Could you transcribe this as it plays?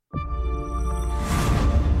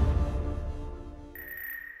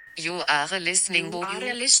You are listening to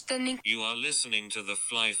the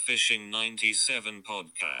Fly Fishing 97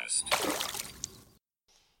 podcast.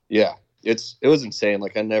 Yeah, it was insane.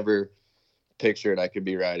 Like, I never pictured I could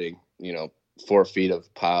be riding, 4 feet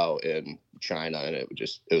of POW in China, and it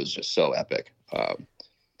was just so epic.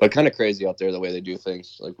 But kind of crazy out there the way they do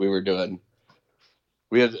things. Like, we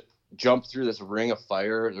had jumped through this ring of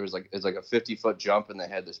fire. It's like a 50-foot jump, and they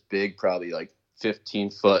had this big, probably like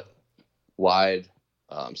 15-foot wide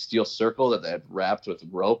steel circle that they had wrapped with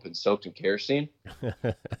rope and soaked in kerosene.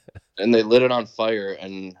 And they lit it on fire,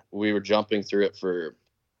 and we were jumping through it for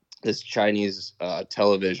this Chinese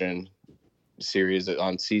television series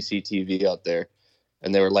on CCTV out there.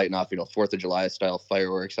 And they were lighting off, 4th of July style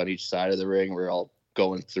fireworks on each side of the ring. We were all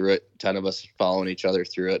going through it, 10 of us following each other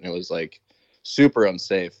through it. And it was like super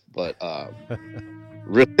unsafe, but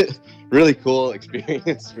really, really cool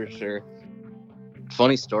experience for sure.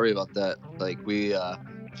 Funny story about that. Like, we, a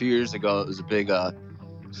few years ago, it was a big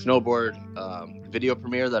snowboard video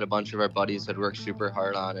premiere that a bunch of our buddies had worked super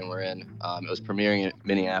hard on and were in. It was premiering in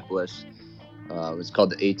Minneapolis. It was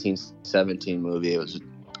called the 1817 movie. It was an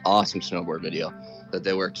awesome snowboard video that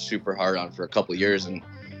they worked super hard on for a couple years. And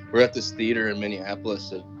we're at this theater in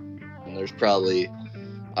Minneapolis, and there's probably,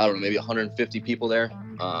 I don't know, maybe 150 people there.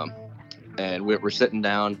 And we're sitting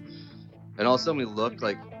down, and all of a sudden we look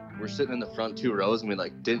like we're sitting in the front 2 rows, and we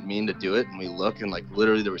like didn't mean to do it. And we look, and like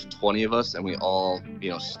literally there was 20 of us, and we all,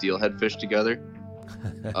 steelhead fish together.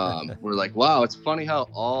 We're like, wow, it's funny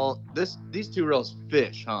how these 2 rows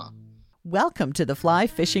fish, huh? Welcome to the Fly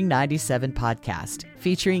Fishing 97 podcast,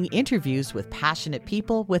 featuring interviews with passionate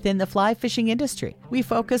people within the fly fishing industry. We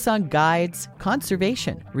focus on guides,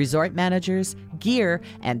 conservation, resort managers, gear,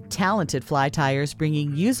 and talented fly tyers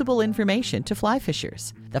bringing usable information to fly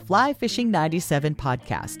fishers. The Fly Fishing 97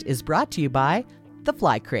 podcast is brought to you by The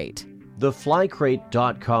Fly Crate.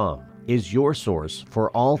 TheFlyCrate.com is your source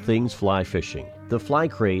for all things fly fishing. The Fly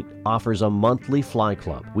Crate offers a monthly fly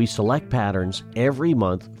club. We select patterns every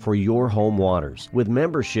month for your home waters. With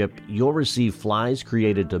membership, you'll receive flies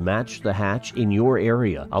created to match the hatch in your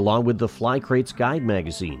area, along with the Fly Crate's guide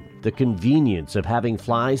magazine. The convenience of having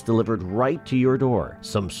flies delivered right to your door.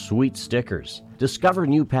 Some sweet stickers. Discover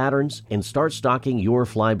new patterns and start stocking your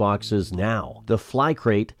fly boxes now.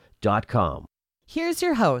 TheFlyCrate.com. Here's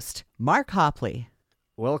your host, Mark Hopley.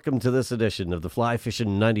 Welcome to this edition of the Fly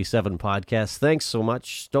Fishing 97 podcast. Thanks so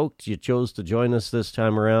much. Stoked you chose to join us this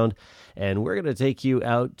time around. And we're going to take you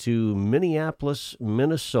out to Minneapolis,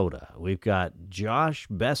 Minnesota. We've got Josh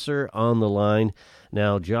Besser on the line.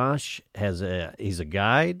 Now, Josh he's a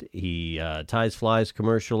guide. He ties flies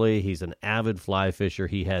commercially. He's an avid fly fisher.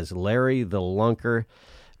 He has Larry the Lunker.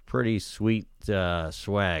 Pretty sweet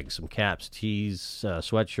swag, some caps, tees,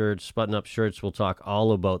 sweatshirts, button-up shirts. We'll talk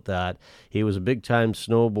all about that. He was a big-time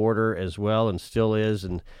snowboarder as well and still is,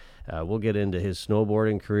 and we'll get into his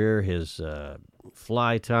snowboarding career, his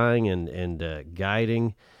fly tying and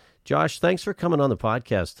guiding. Josh, thanks for coming on the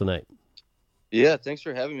podcast tonight. Yeah, thanks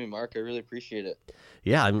for having me, Mark. I really appreciate it.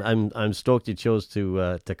 Yeah, I'm stoked you chose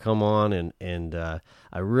to come on, and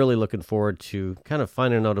I'm really looking forward to kind of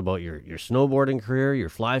finding out about your snowboarding career, your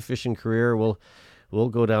fly fishing career. We'll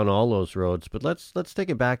go down all those roads, but let's take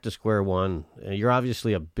it back to square one. You're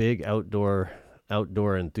obviously a big outdoor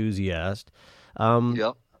enthusiast.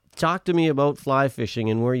 Yep. Talk to me about fly fishing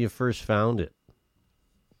and where you first found it.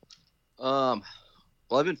 Well,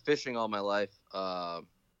 I've been fishing all my life.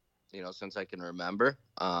 Since I can remember.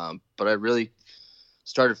 But I really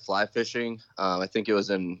started fly fishing. I think it was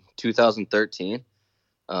in 2013.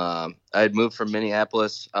 I had moved from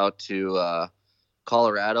Minneapolis out to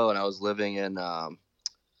Colorado, and I was living in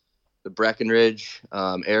the Breckenridge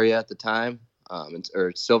area at the time,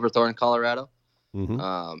 or Silverthorne, Colorado. Mm-hmm.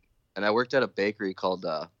 And I worked at a bakery called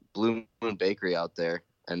Blue Moon Bakery out there,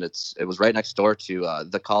 and it was right next door to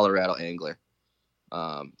the Colorado Angler.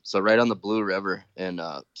 So right on the Blue River in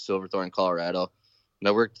Silverthorne, Colorado. And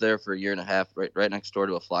I worked there for a year and a half, right next door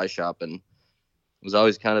to a fly shop, and was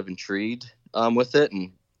always kind of intrigued with it.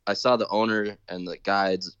 And I saw the owner and the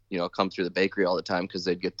guides, come through the bakery all the time because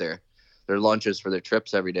they'd get their lunches for their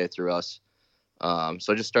trips every day through us.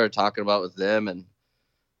 So I just started talking about it with them, and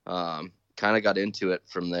kind of got into it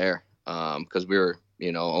from there because we were,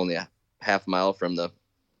 only a half mile from the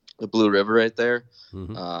Blue River right there.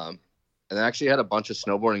 Mm-hmm. And I actually had a bunch of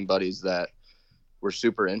snowboarding buddies that were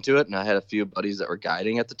super into it, and I had a few buddies that were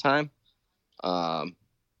guiding at the time.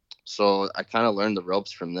 So I kind of learned the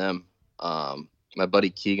ropes from them. My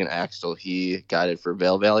buddy Keegan Axtell, he guided for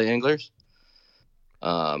Vail Valley Anglers.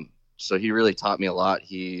 So he really taught me a lot.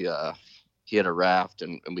 He had a raft,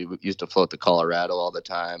 and we used to float the Colorado all the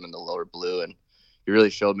time and the lower Blue, and he really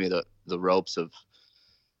showed me the ropes of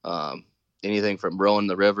anything from rowing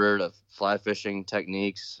the river to fly fishing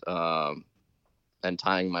techniques, and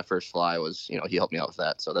tying my first fly was, he helped me out with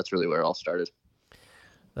that. So that's really where it all started.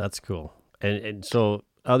 That's cool. And so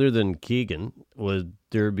other than Keegan, would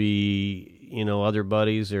there be, other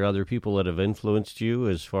buddies or other people that have influenced you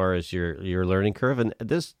as far as your learning curve? And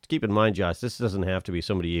this, keep in mind, Josh, this doesn't have to be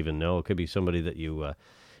somebody you even know. It could be somebody that you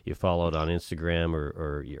followed on Instagram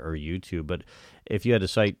or YouTube. But if you had to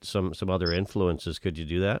cite some other influences, could you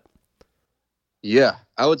do that? Yeah,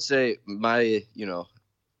 I would say I'm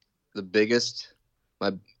the biggest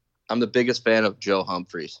fan of Joe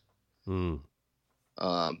Humphreys.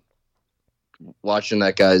 Watching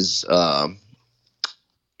that guy's,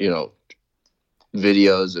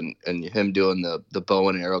 videos and him doing the bow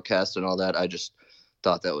and arrow cast and all that, I just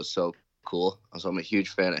thought that was so cool. So I'm a huge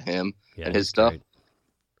fan of him and his stuff. Great.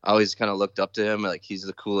 I always kind of looked up to him. Like, he's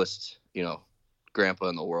the coolest, grandpa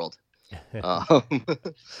in the world.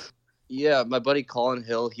 Yeah, my buddy Colin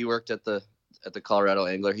Hill, he worked at the Colorado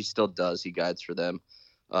Angler. He still does. He guides for them.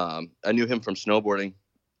 I knew him from snowboarding.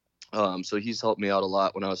 So he's helped me out a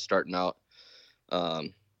lot when I was starting out.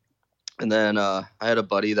 And then I had a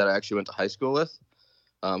buddy that I actually went to high school with,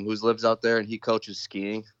 who lives out there, and he coaches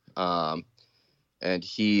skiing. And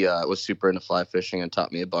he was super into fly fishing and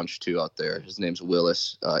taught me a bunch too out there. His name's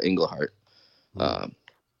Willis Englehart.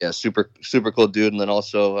 Yeah, super cool dude. And then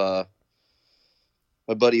also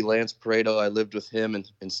my buddy Lance Pareto, I lived with him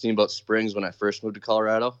in Steamboat Springs when I first moved to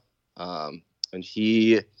Colorado. And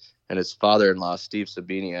he and his father-in-law, Steve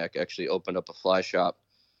Sabiniak, actually opened up a fly shop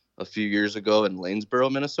a few years ago in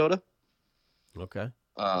Lanesboro, Minnesota. Okay.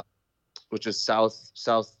 Which is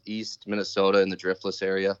southeast Minnesota in the Driftless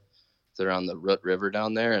area. They're on the Root River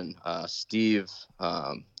down there. And Steve,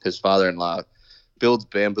 his father-in-law, builds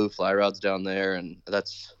bamboo fly rods down there. And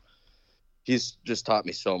he's just taught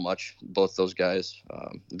me so much. Both those guys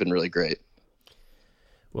have been really great.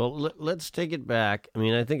 Well, let's take it back. I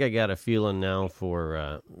mean, I think I got a feeling now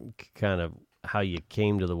for kind of how you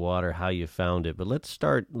came to the water, how you found it. But let's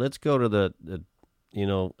go to the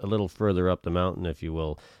a little further up the mountain, if you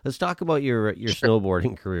will. Let's talk about your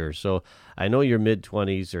snowboarding career. So I know your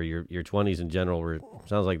mid-20s or your 20s in general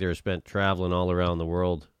sounds like they were spent traveling all around the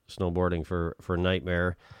world snowboarding for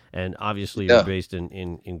Nightmare. And obviously you're based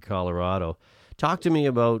in Colorado. Talk to me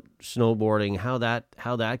about snowboarding, how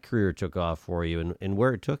that career took off for you and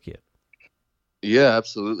where it took you. Yeah,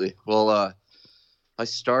 absolutely. Well, I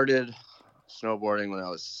started snowboarding when I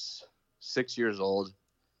was 6 years old.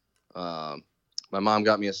 My mom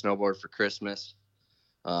got me a snowboard for Christmas.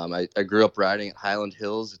 I grew up riding at Highland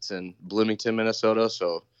Hills. It's in Bloomington, Minnesota,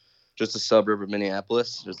 so just a suburb of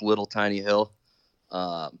Minneapolis. Just a little tiny hill.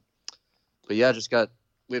 But yeah,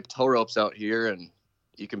 we have tow ropes out here, and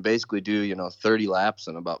you can basically do 30 laps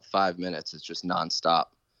in about 5 minutes. It's just nonstop.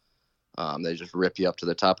 They just rip you up to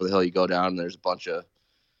the top of the hill. You go down, and there's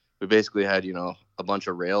we basically had a bunch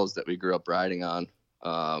of rails that we grew up riding on.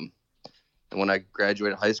 And when I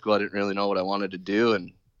graduated high school, I didn't really know what I wanted to do,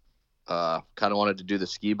 and kind of wanted to do the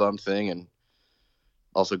ski bum thing and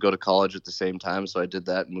also go to college at the same time. So I did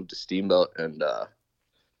that and moved to Steamboat, and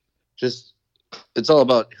it's all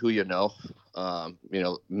about who you know. I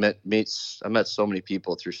met so many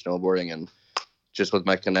people through snowboarding, and just with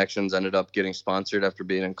my connections, ended up getting sponsored after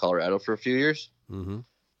being in Colorado for a few years. Mm-hmm.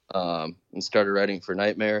 And started riding for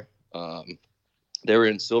Nightmare. They were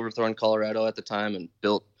in Silverthorne, Colorado at the time, and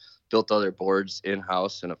built all their boards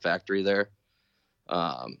in-house in a factory there.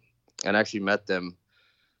 And actually met them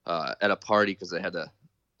at a party because they had a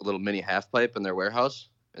little mini half pipe in their warehouse,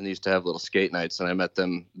 and they used to have little skate nights, and I met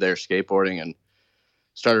them there skateboarding and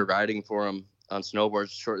started riding for them on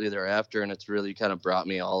snowboards shortly thereafter, and it's really kind of brought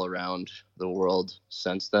me all around the world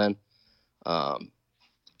since then.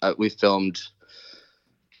 We filmed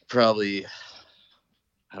probably,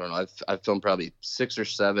 I don't know, I've filmed probably 6 or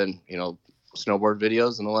 7, snowboard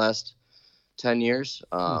videos in the last 10 years.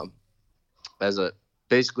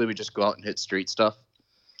 Basically we just go out and hit street stuff.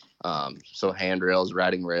 So handrails,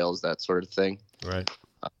 riding rails, that sort of thing. Right.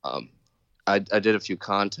 I did a few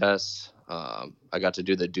contests. I got to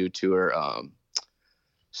do the Dew Tour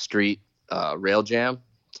street rail jam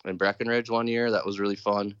in Breckenridge one year. That was really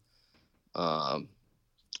fun. But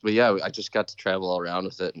yeah, I just got to travel all around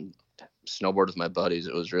with it and snowboard with my buddies.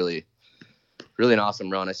 It was really, really an awesome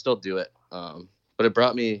run. I still do it. But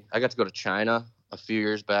I got to go to China a few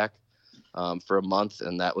years back for a month,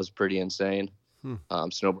 and that was pretty insane.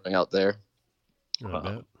 Snowboarding out there.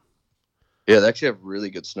 Yeah, they actually have really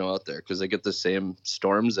good snow out there because they get the same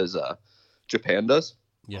storms as Japan does.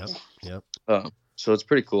 Yeah. So it's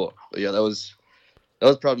pretty cool. But yeah, that was that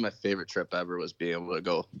was probably my favorite trip ever, was being able to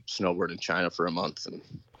go snowboard in China for a month. And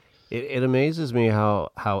It amazes me how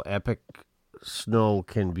epic snow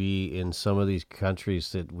can be in some of these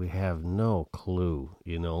countries that we have no clue.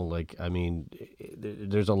 Like, I mean,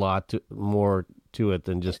 there's a lot more to it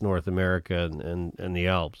than just North America and the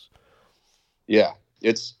Alps. yeah,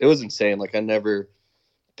 it was insane. Like, I never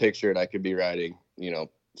pictured I could be riding,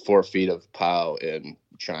 4 feet of POW in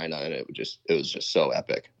China, and it was just so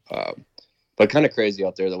epic. But kind of crazy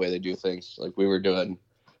out there the way they do things. Like, we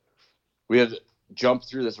had jumped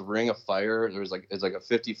through this ring of fire. It's like a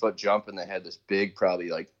 50-foot jump, and they had this big, probably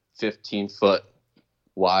like 15-foot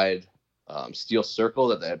wide steel circle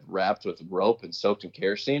that they had wrapped with rope and soaked in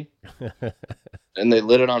kerosene. And they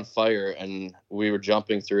lit it on fire, and we were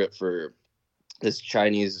jumping through it for this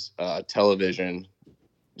Chinese television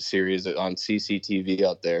series on CCTV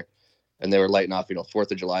out there. And they were lighting off,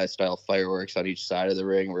 4th of July style fireworks on each side of the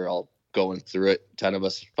ring. We were all going through it, 10 of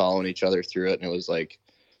us following each other through it. And it was like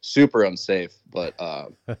super unsafe, but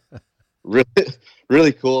really,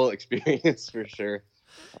 really cool experience for sure.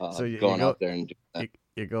 So you going go out there and doing that.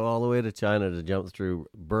 You go all the way to China to jump through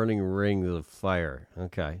burning rings of fire.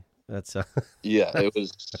 Okay, that's Yeah, it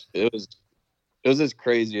was as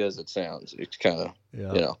crazy as it sounds. It's kind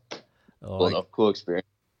of cool experience.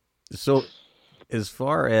 So, as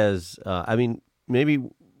far as I mean, maybe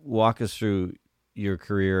walk us through your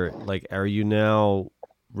career. Like, are you now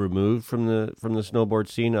removed from the snowboard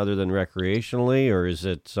scene other than recreationally, or is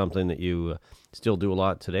it something that you still do a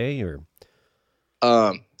lot today? Or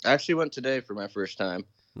I actually went today for my first time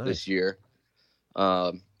this year.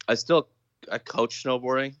 I coach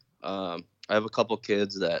snowboarding. I have a couple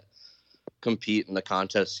kids that compete in the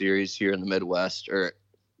contest series here in the Midwest, or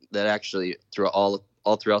that actually all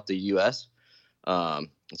throughout the U.S.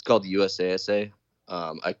 It's called the USASA.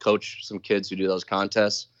 I coach some kids who do those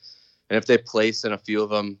contests, and if they place in a few of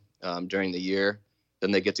them during the year,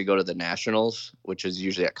 then they get to go to the nationals, which is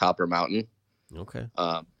usually at Copper Mountain. Okay.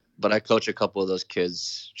 But I coach a couple of those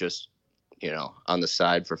kids just, on the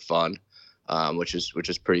side for fun, which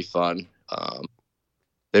is pretty fun.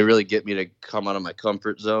 They really get me to come out of my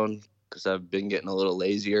comfort zone, because I've been getting a little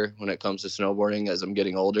lazier when it comes to snowboarding as I'm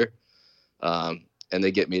getting older. And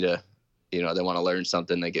they get me to, they want to learn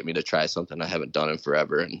something. They get me to try something I haven't done in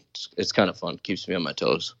forever. And it's kind of fun. Keeps me on my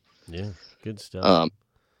toes. Yeah, good stuff.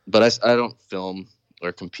 But I don't film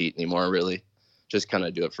or compete anymore, really. Just kind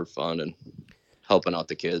of do it for fun and helping out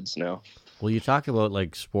the kids now. Well, you talk about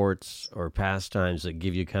like sports or pastimes that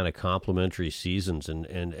give you kind of complementary seasons,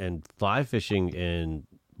 and fly fishing and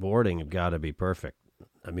boarding have got to be perfect.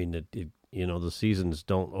 I mean, the seasons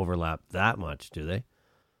don't overlap that much, do they?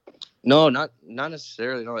 No, not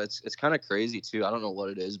necessarily. No, it's kind of crazy too. I don't know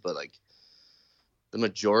what it is, but like the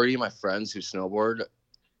majority of my friends who snowboard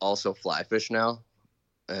also fly fish now,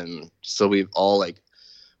 and so we've all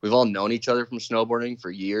known each other from snowboarding for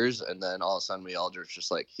years, and then all of a sudden we all just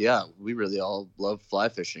like, yeah, we really all love fly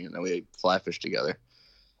fishing, and then we fly fish together.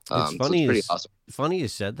 It's funny. So it's pretty awesome. Funny you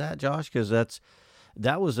said that, Josh, because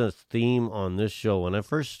that was a theme on this show. When I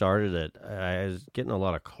first started it, I was getting a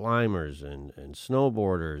lot of climbers and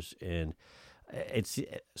snowboarders and it's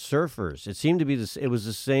surfers. It seemed to be it was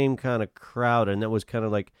the same kind of crowd, and that was kind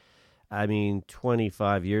of like,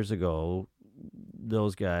 25 years ago,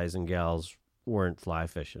 those guys and gals weren't fly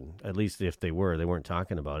fishing. At least if they were, they weren't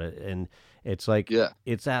talking about it. And it's like,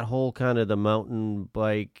 it's that whole kind of the mountain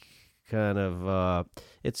bike kind of,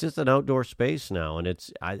 it's just an outdoor space now, and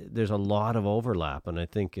there's a lot of overlap, and I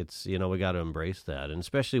think it's, we got to embrace that, and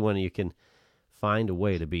especially when you can find a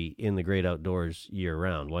way to be in the great outdoors year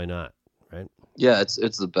round. Why not, right? Yeah,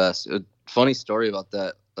 it's the best. Funny story about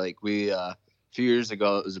that. Like, we a few years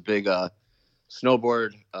ago, it was a big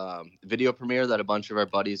snowboard video premiere that a bunch of our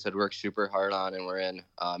buddies had worked super hard on, and we're in.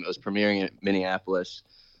 It was premiering in Minneapolis.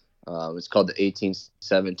 It's called the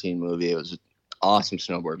 1817 movie. It was an awesome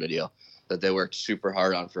snowboard video that they worked super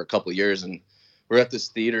hard on for a couple of years. And we're at this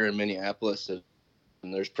theater in Minneapolis, and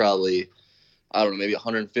there's probably, I don't know, maybe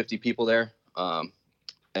 150 people there.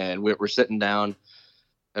 And we're sitting down,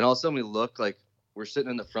 and all of a sudden we look like we're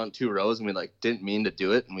sitting in the front 2 rows, and we like didn't mean to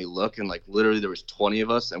do it. And we look, and like literally there was 20 of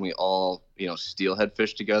us, and we all, steelhead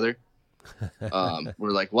fished together.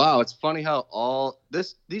 We're like, wow, it's funny how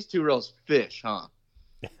these 2 rows fish, huh?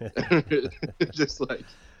 Just like,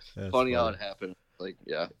 that's funny how it happened. Like,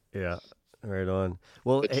 yeah. Right on.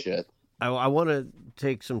 Well, hey, I want to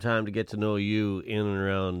take some time to get to know you in and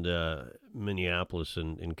around Minneapolis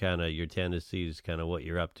and kind of your tendencies, kind of what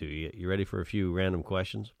you're up to. You ready for a few random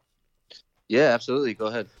questions? Yeah, absolutely. Go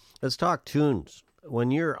ahead. Let's talk tunes.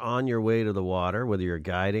 When you're on your way to the water, whether you're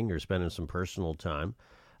guiding or spending some personal time,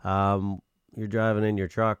 you're driving in your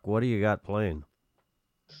truck, what do you got playing?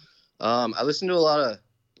 I listen to a lot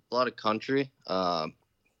of country. I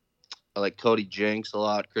like Cody Jinks a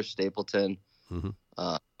lot, Chris Stapleton,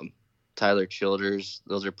 Tyler Childers.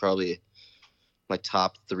 Those are probably my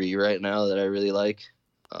top 3 right now that I really like.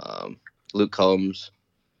 Luke Combs.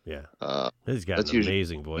 Yeah. He's got an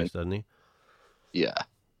amazing voice, doesn't he? Yeah.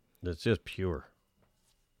 It's just pure.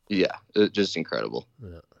 Yeah. It's just incredible.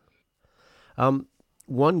 Yeah.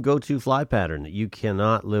 One go-to fly pattern that you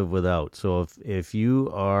cannot live without. So if you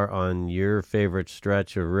are on your favorite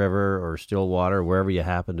stretch of river or still water, wherever you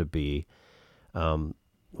happen to be, when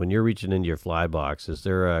you're reaching into your fly box, is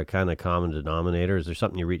there a kind of common denominator? Is there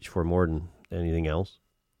something you reach for more than anything else?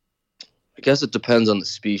 I guess it depends on the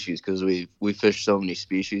species because we fish so many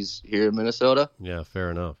species here in Minnesota. Yeah,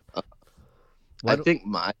 fair enough. I think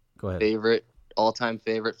my all-time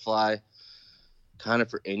favorite fly, kind of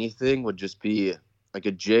for anything, would just be like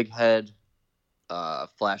a jig head,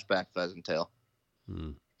 flashback pheasant tail,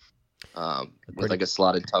 with like a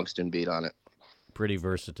slotted tungsten bead on it. Pretty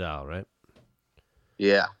versatile, right?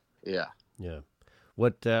 Yeah.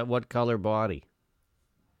 What color body?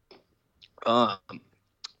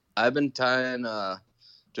 I've been tying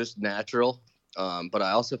just natural, but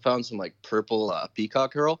I also found some like purple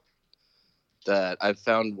peacock herl that I've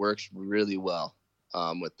found works really well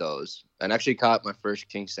with those, and actually caught my first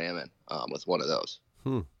king salmon with one of those,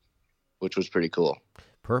 which was pretty cool.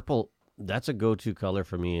 Purple, that's a go-to color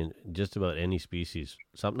for me in just about any species.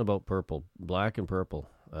 Something about purple, black and purple.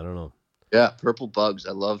 I don't know. Yeah, purple bugs.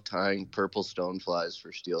 I love tying purple stoneflies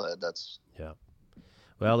for steelhead. Yeah.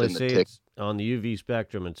 Well, they say it's on the UV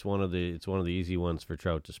spectrum. It's one of the easy ones for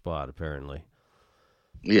trout to spot. Apparently.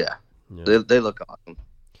 Yeah. They look awesome.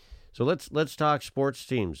 So let's talk sports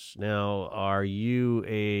teams now. Are you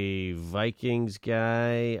a Vikings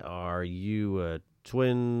guy? Are you a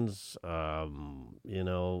Twins? Who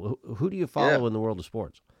do you follow in the world of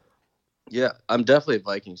sports? Yeah, I'm definitely a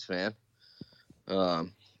Vikings fan.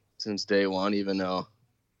 Since day one, even though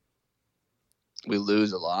we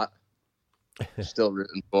lose a lot, still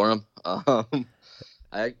rooting for them.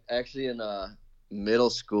 I actually in middle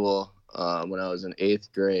school, when I was in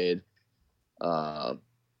 8th grade, a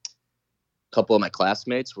couple of my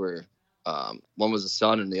classmates were, one was a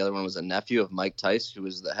son and the other one was a nephew of Mike Tice, who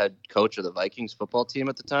was the head coach of the Vikings football team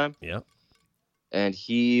at the time. Yeah. And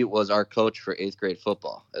he was our coach for 8th grade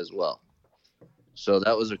football as well. So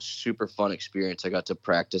that was a super fun experience. I got to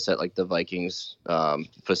practice at like the Vikings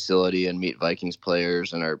facility and meet Vikings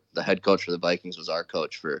players, and the head coach for the Vikings was our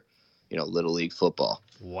coach for, Little League football.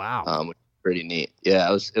 Wow. Which was pretty neat. Yeah,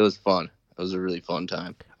 it was fun. It was a really fun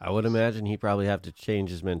time. I would imagine he probably have to change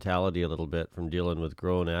his mentality a little bit from dealing with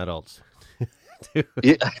grown adults.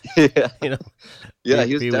 Yeah. He was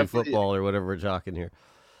definitely football or whatever we're talking here.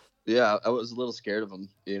 Yeah, I was a little scared of him,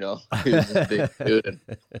 He was a big dude.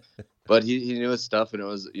 But he knew his stuff, and it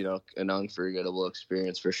was, an unforgettable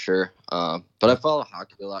experience for sure. But I follow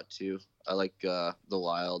hockey a lot, too. I like the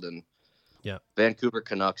Wild and Vancouver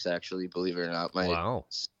Canucks, actually, believe it or not. My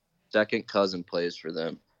second cousin plays for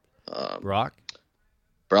them. Brock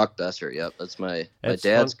Besser, yep. That's my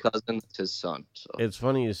dad's cousin, it's his son. So it's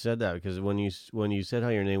funny you said that, because when you said how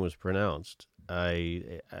your name was pronounced,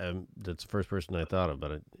 that's the first person I thought of,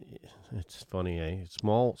 but it's funny, eh?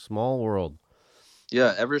 Small world.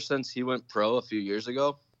 Yeah, ever since he went pro a few years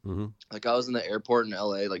ago, like I was in the airport in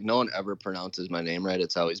LA, like no one ever pronounces my name right.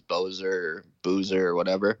 It's always Bozer or Boozer or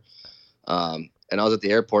whatever. And I was at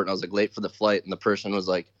the airport and I was like late for the flight, and the person was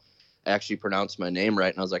like, actually pronounced my name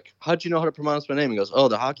right. And I was like, how'd you know how to pronounce my name? He goes, oh,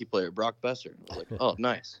 the hockey player, Brock Besser. I was like, oh,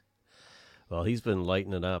 nice. Well, he's been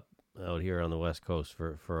lighting it up out here on the West Coast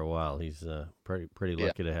for a while. He's pretty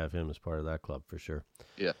lucky to have him as part of that club for sure.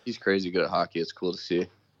 Yeah, he's crazy good at hockey. It's cool to see.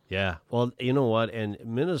 Yeah, well, you know what? And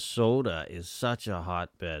Minnesota is such a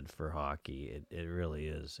hotbed for hockey. It really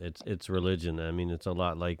is. It's religion. I mean, it's a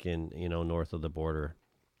lot like in north of the border.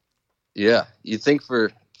 Yeah, you think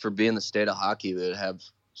for being the state of hockey, we would have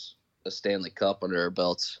a Stanley Cup under our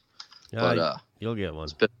belts. Yeah, but you'll get one.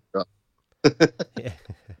 It's been rough. Yeah.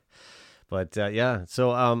 But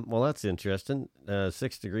so well, that's interesting.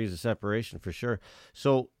 6 degrees of separation for sure.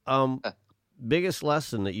 So biggest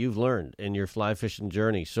lesson that you've learned in your fly fishing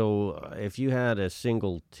journey. So if you had a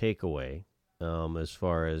single takeaway as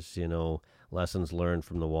far as lessons learned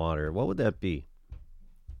from the water, what would that be?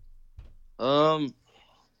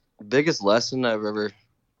 Biggest lesson I've ever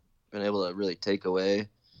been able to really take away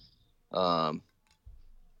from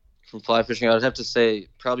fly fishing, I would have to say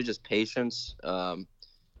probably just patience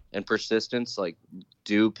and persistence. Like,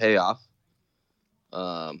 do pay off.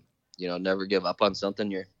 Never give up on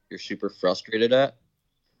something you're super frustrated at.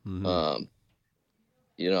 Mm-hmm.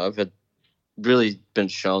 I've had really been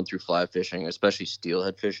shown through fly fishing, especially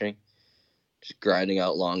steelhead fishing, just grinding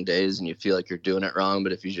out long days and you feel like you're doing it wrong.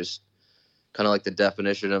 But if you just kind of like the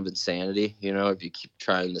definition of insanity, if you keep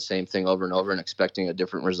trying the same thing over and over and expecting a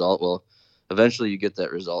different result, well, eventually you get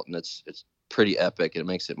that result, and it's pretty epic. It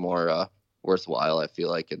makes it more worthwhile, I feel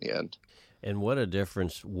like, in the end. And what a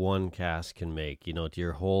difference one cast can make, to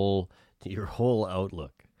your whole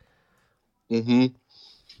outlook.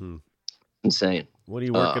 Mm-hmm. Insane. What are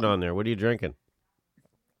you working on there? What are you drinking?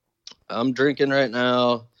 I'm drinking right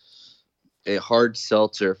now a hard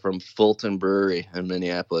seltzer from Fulton Brewery in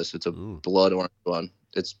Minneapolis. It's a blood orange one.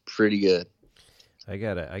 It's pretty good. I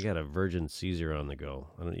got a Virgin Caesar on the go.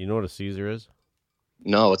 You know what a Caesar is?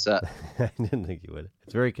 No, what's that? I didn't think you would.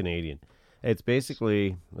 It's very Canadian. It's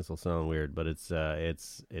basically, this will sound weird, but it's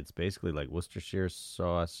basically like Worcestershire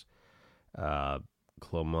sauce,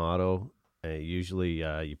 Clamato. Usually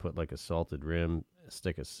you put like a salted rim, a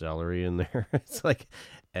stick of celery in there. It's like,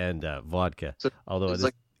 and vodka. So although it's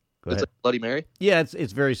like Bloody Mary. Yeah,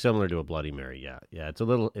 it's very similar to a Bloody Mary. Yeah. It's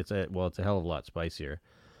a hell of a lot spicier.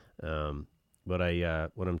 But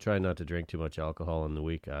when I'm trying not to drink too much alcohol in the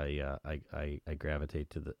week, I gravitate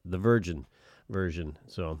to the virgin version.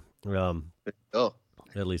 So,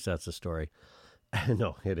 at least that's the story.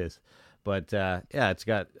 No, it is. But it's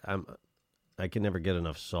got. I can never get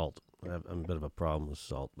enough salt. I'm a bit of a problem with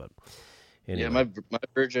salt, but anyway. Yeah,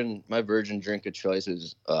 my virgin drink of choice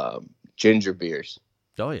is ginger beers.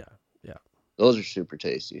 Oh yeah. Those are super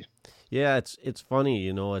tasty. Yeah, it's funny,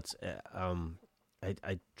 it's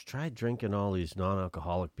I tried drinking all these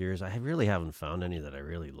non-alcoholic beers. I really haven't found any that I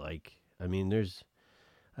really like. I mean,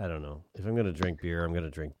 I don't know. If I'm going to drink beer, I'm going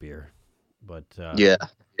to drink beer. But yeah,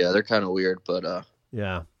 they're kind of weird, but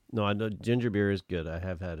yeah. No, I know ginger beer is good. I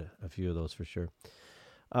have had a few of those for sure.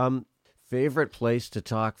 Favorite place to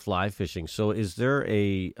talk fly fishing. So is there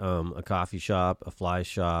a coffee shop, a fly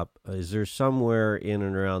shop? Is there somewhere in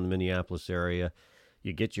and around the Minneapolis area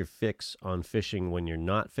you get your fix on fishing when you're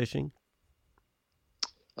not fishing?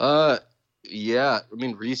 Yeah. I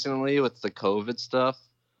mean, recently with the COVID stuff,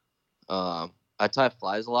 I tie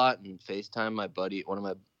flies a lot and FaceTime my buddy, one of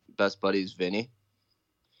my best buddies, Vinny.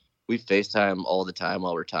 We FaceTime all the time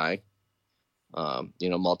while we're tying,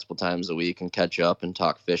 multiple times a week, and catch up and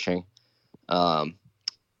talk fishing.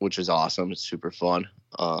 Which is awesome. It's super fun.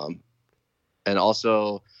 And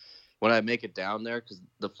also when I make it down there, because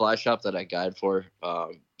the fly shop that I guide for,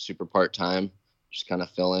 super part-time, just kind of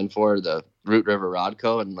fill in for the Root River Rod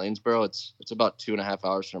Co. in Lanesboro. It's about 2.5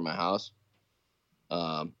 hours from my house.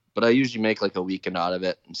 But I usually make like a weekend out of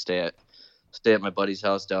it and stay at my buddy's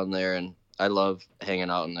house down there. And I love hanging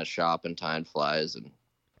out in the shop and tying flies and,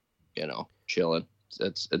 chilling.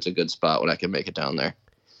 It's a good spot when I can make it down there.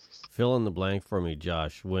 Fill in the blank for me,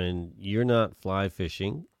 Josh. When you're not fly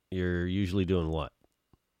fishing, you're usually doing what?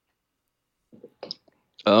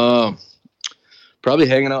 Probably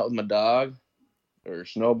hanging out with my dog, or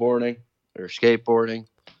snowboarding, or skateboarding.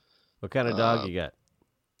 What kind of dog you got?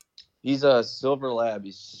 He's a silver lab.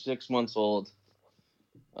 He's 6 months old.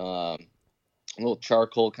 A little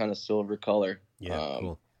charcoal kind of silver color. Yeah,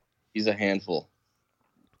 cool. He's a handful.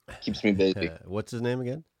 Keeps me busy. What's his name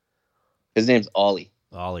again? His name's Ollie.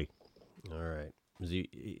 Ollie. All right.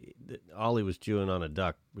 Ollie was chewing on a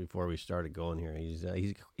duck before we started going here.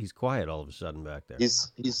 He's quiet all of a sudden back there.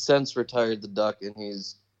 He's since retired the duck, and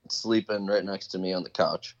he's sleeping right next to me on the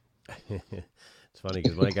couch. It's funny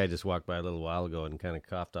because my guy just walked by a little while ago and kind of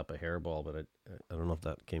coughed up a hairball, but I don't know if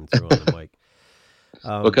that came through on the mic.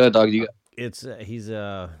 What kind of dog do you got? He's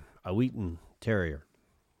a Wheaton Terrier.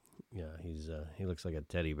 Yeah, he looks like a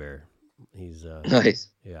teddy bear. He's nice.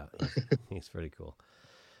 Yeah, he's pretty cool.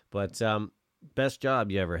 But best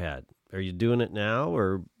job you ever had? Are you doing it now,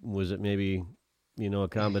 or was it maybe a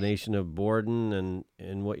combination of boarding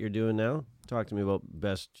and what you're doing now? Talk to me about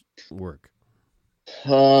best work.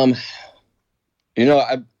 I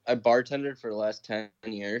bartended for the last 10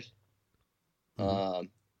 years. Mm-hmm.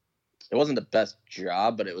 It wasn't the best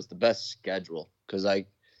job, but it was the best schedule because the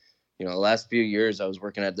last few years I was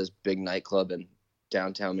working at this big nightclub in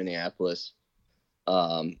downtown Minneapolis.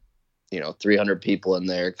 300 people in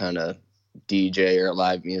there, kind of DJ or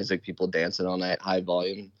live music, people dancing all night, high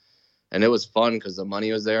volume. And it was fun because the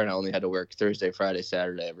money was there and I only had to work Thursday, Friday,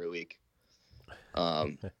 Saturday every week.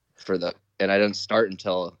 And I didn't start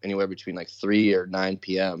until anywhere between like 3 or 9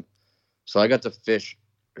 p.m. So I got to fish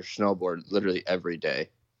or snowboard literally every day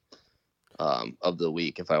of the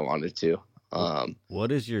week if I wanted to.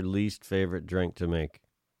 What is your least favorite drink to make?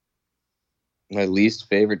 My least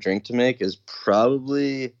favorite drink to make is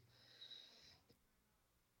probably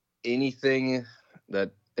anything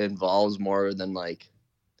that involves more than like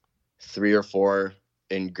 3 or 4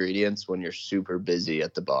 ingredients when you're super busy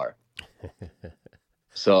at the bar.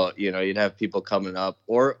 So, you'd have people coming up,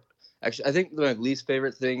 or actually, I think my least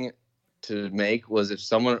favorite thing to make was if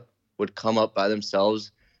someone would come up by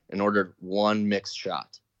themselves and order one mixed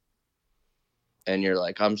shot. And you're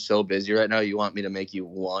like, I'm so busy right now. You want me to make you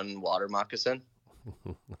one water moccasin?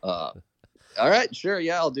 All right, sure.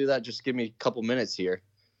 Yeah, I'll do that. Just give me a couple minutes here.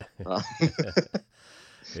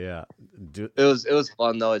 Yeah. It was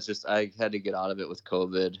fun though. It's just, I had to get out of it with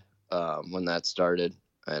COVID when that started.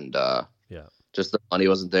 And yeah, just the money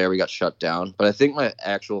wasn't there. We got shut down. But I think my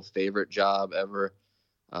actual favorite job ever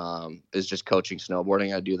is just coaching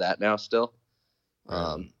snowboarding. I do that now still.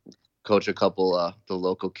 Coach a couple the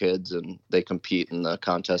local kids, and they compete in the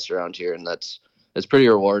contests around here, and it's pretty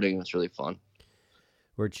rewarding. It's really fun.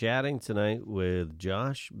 We're chatting tonight with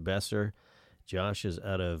Josh Besser. Josh is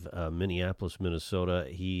out of Minneapolis, Minnesota.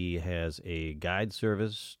 He has a guide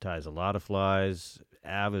service, ties a lot of flies,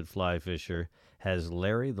 avid fly fisher, has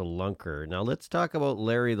Larry the Lunker. Now let's talk about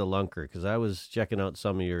Larry the Lunker, because I was checking out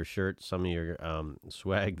some of your shirts, some of your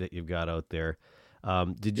swag that you've got out there.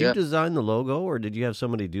 Did you design the logo, or did you have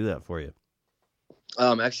somebody do that for you?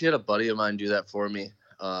 Actually had a buddy of mine do that for me.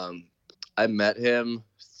 I met him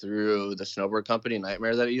through the snowboard company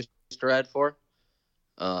Nightmare that I used to ride for.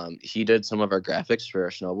 He did some of our graphics for our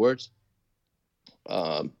snowboards.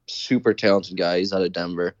 Super talented guy. He's out of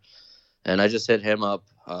Denver. And I just hit him up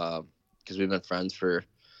because we've been friends for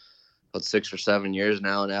about 6 or 7 years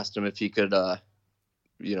now, and asked him if he could,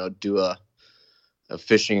 do a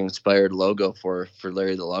fishing inspired logo for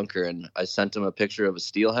Larry the Lunker. And I sent him a picture of a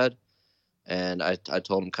steelhead, and I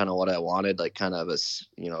told him kind of what I wanted, like kind of a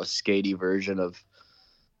skatey version of,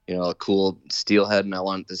 a cool steelhead. And I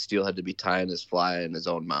want the steelhead to be tying his fly in his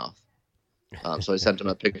own mouth. So I sent him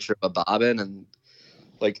a picture of a bobbin, and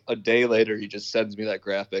like a day later, he just sends me that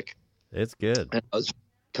graphic. It's good. And I was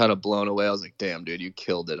kind of blown away. I was like, damn, dude, you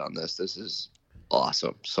killed it on this. This is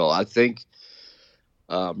awesome. So I think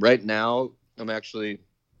right now, I'm actually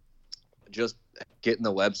just getting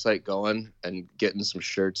the website going and getting some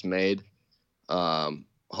shirts made.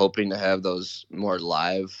 Hoping to have those more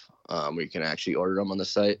live, where you can actually order them on the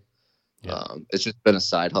site. Yeah. It's just been a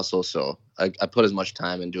side hustle, so I put as much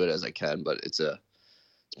time into it as I can, but it's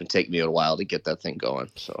been taking me a while to get that thing going.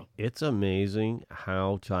 So it's amazing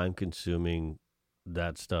how time consuming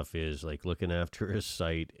that stuff is, like looking after a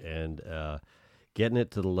site and getting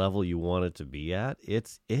it to the level you want it to be at.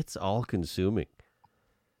 It's all consuming.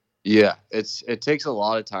 Yeah, it takes a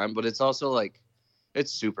lot of time, but it's also like,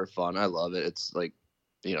 it's super fun. I love it. It's like,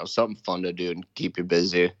 something fun to do and keep you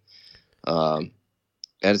busy. And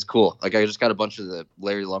it's cool. Like, I just got a bunch of the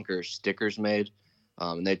Larry Lunker stickers made,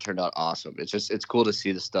 and they turned out awesome. It's cool to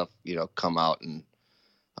see the stuff, come out, and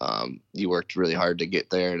you worked really hard to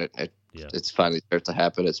get there, and it's finally started to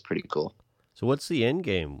happen. It's pretty cool. So what's the end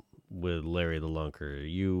game with Larry the Lunker?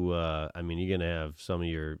 You, you're going to have some of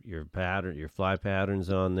your fly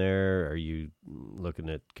patterns on there. Are you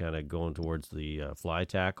looking at kind of going towards the fly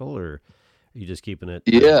tackle, or are you just keeping it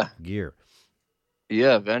gear?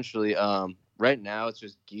 Yeah, eventually. Right now it's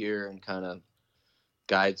just gear and kind of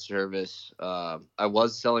guide service. I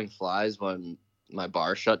was selling flies when my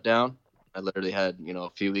bar shut down. I literally had, a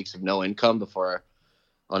few weeks of no income before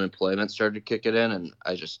unemployment started kicking in, and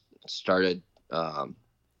I just started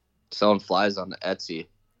selling flies on the Etsy.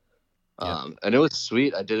 And it was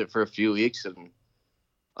sweet. I did it for a few weeks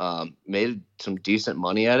and made some decent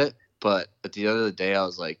money at it. But at the end of the day, I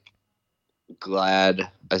was like,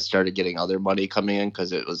 glad I started getting other money coming in,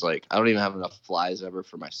 because it was like, I don't even have enough flies ever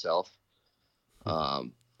for myself.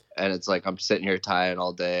 And it's like, I'm sitting here tying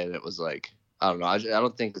all day, and it was like, I don't know. I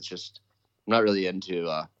don't think it's just, I'm not really into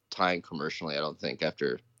tying commercially, I don't think,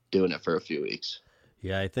 after doing it for a few weeks.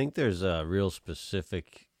 Yeah, I think there's a real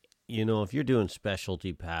specific, if you're doing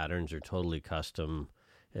specialty patterns or totally custom,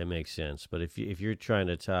 it makes sense. But if you're trying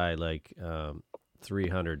to tie like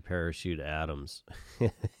 300 parachute Adams,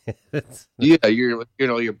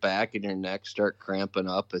 your back and your neck start cramping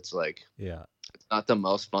up. It's like, it's not the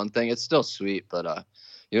most fun thing. It's still sweet, but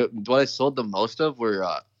what I sold the most of were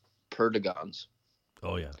Perdigons.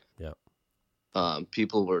 Oh yeah.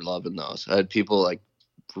 People were loving those. I had people like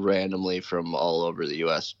randomly from all over the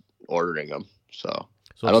U.S. ordering them. So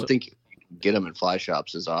I don't think you can get them in fly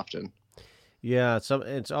shops as often. Yeah,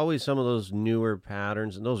 it's always some of those newer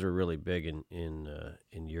patterns, and those are really big in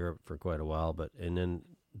Europe for quite a while. And then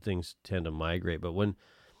things tend to migrate. But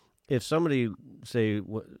if somebody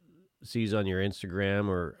sees on your Instagram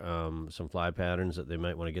or some fly patterns that they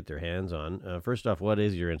might want to get their hands on, first off, what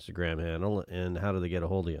is your Instagram handle, and how do they get a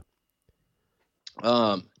hold of you?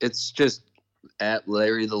 It's just at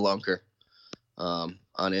Larry the Lunker on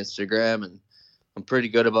Instagram, and I'm pretty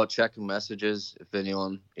good about checking messages. If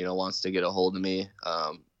anyone wants to get a hold of me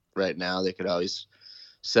right now, they could always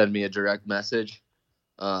send me a direct message.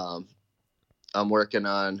 I'm working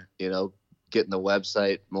on getting the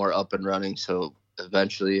website more up and running, so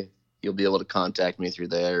eventually you'll be able to contact me through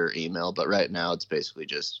there or email. But right now it's basically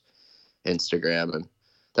just Instagram, and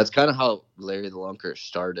that's kind of how Larry the Lunker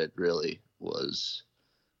started. Really, was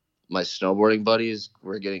my snowboarding buddies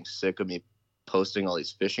were getting sick of me posting all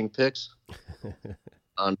these fishing pics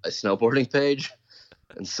on my snowboarding page.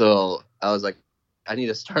 And so I was like, I need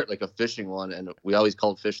to start like a fishing one. And we always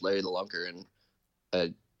called fish Larry the Lunker. And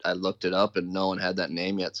I looked it up and no one had that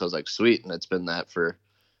name yet. So I was like, sweet. And it's been that for,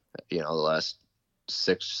 the last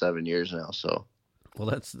 6-7 years now. So, well,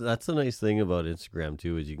 that's the nice thing about Instagram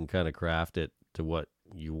too, is you can kind of craft it to what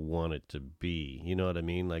you want it to be. You know what I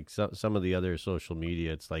mean? Like some of the other social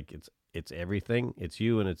media, it's like, it's everything. It's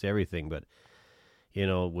you and it's everything. But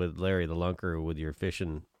with Larry the Lunker, with your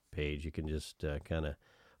fishing page, you can just kind of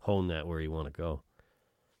hone that where you want to go.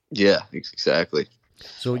 Yeah, exactly.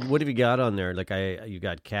 So what have you got on there? Like you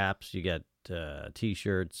got caps, you got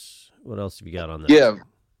T-shirts. What else have you got on there?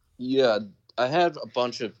 Yeah. I had a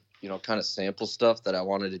bunch of kind of sample stuff that I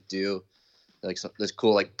wanted to do, like this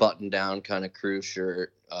cool like button down kind of crew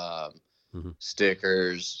shirt,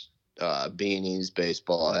 stickers, beanies,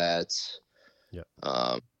 baseball hats,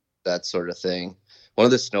 that sort of thing. One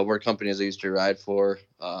of the snowboard companies I used to ride for,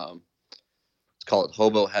 it's called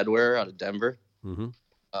Hobo Headwear out of Denver.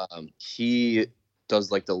 Mm-hmm. He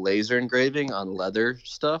does like the laser engraving on leather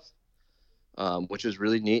stuff, which is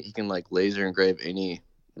really neat. He can like laser engrave any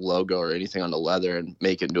logo or anything on the leather and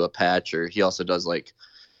make it into a patch. Or he also does like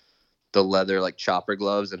the leather like chopper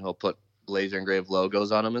gloves, and he'll put laser engraved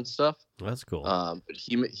logos on them and stuff. That's cool. But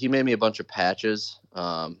he made me a bunch of patches.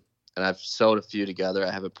 And I've sewed a few together.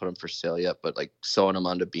 I haven't put them for sale yet, but like sewing them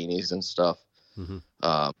onto beanies and stuff. Mm-hmm.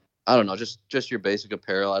 I don't know, just your basic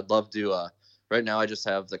apparel. I'd love to. Right now, I just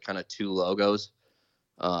have the kind of 2 logos.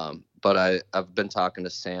 But I've been talking to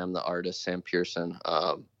Sam, the artist, Sam Pearson,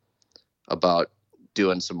 about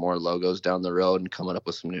doing some more logos down the road and coming up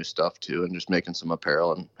with some new stuff too, and just making some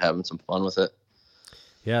apparel and having some fun with it.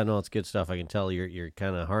 Yeah, no, it's good stuff. I can tell you're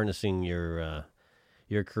kind of harnessing your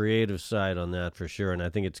creative side on that for sure. And I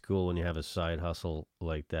think it's cool when you have a side hustle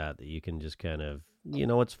like that you can just kind of,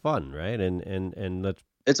 it's fun, right? And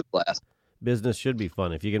it's a blast. Business should be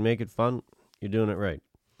fun. If you can make it fun, you're doing it right.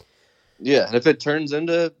 Yeah. And if it turns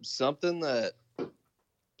into something that,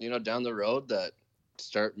 down the road that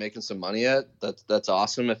start making some money at, that's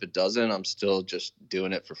awesome. If it doesn't, I'm still just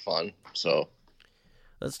doing it for fun. So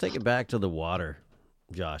let's take it back to the water,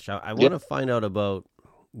 Josh. I want to find out about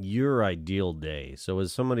your ideal day. So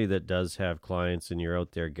as somebody that does have clients and you're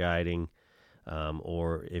out there guiding,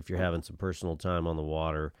 or if you're having some personal time on the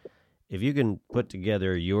water, if you can put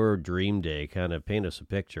together your dream day, kind of paint us a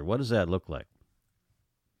picture, what does that look like?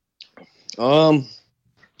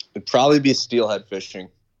 It'd probably be steelhead fishing.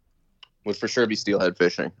 Would for sure be steelhead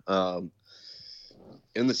fishing. In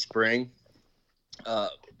the spring,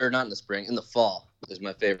 or not in the spring, in the fall is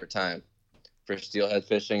my favorite time for steelhead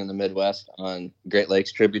fishing in the Midwest on Great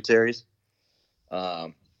Lakes tributaries.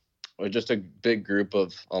 We're just a big group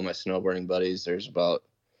of all my snowboarding buddies. There's about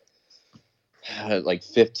like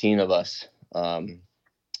 15 of us.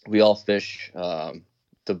 We all fish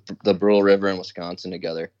the Brule River in Wisconsin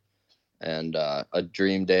together. And a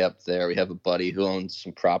dream day up there. We have a buddy who owns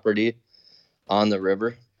some property on the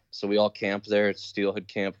river, so we all camp there. It's steelhead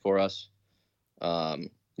camp for us.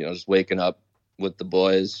 Just waking up with the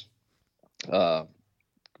boys,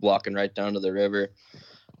 walking right down to the river,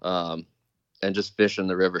 and just fishing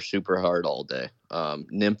the river super hard all day.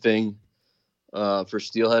 Nymphing for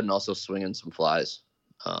steelhead and also swinging some flies.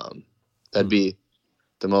 That'd be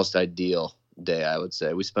the most ideal day, I would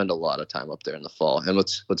say. We spend a lot of time up there in the fall. And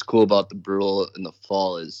what's cool about the Brule in the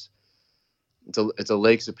fall is it's a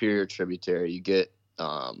Lake Superior tributary. You get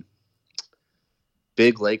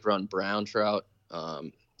big lake run brown trout.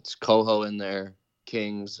 It's coho in there,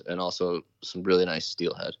 kings, and also some really nice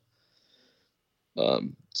steelhead.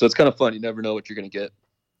 So it's kind of fun. You never know what you're going to get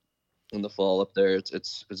in the fall up there.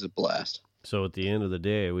 It's a blast. So at the end of the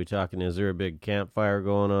day, are we talking, is there a big campfire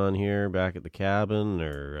going on here back at the cabin,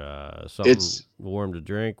 or something warm to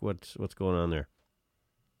drink? What's going on there?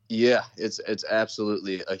 Yeah, it's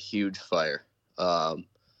absolutely a huge fire.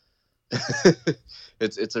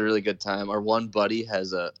 It's a really good time. Our one buddy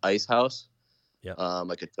has a ice house,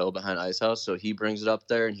 like a tow behind ice house. So he brings it up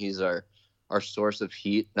there, and he's our source of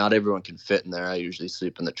heat. Not everyone can fit in there. I usually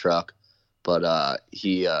sleep in the truck. But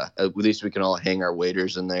he at least we can all hang our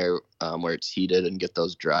waders in there where it's heated and get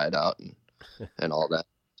those dried out and all that.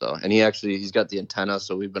 So, and he's got the antenna,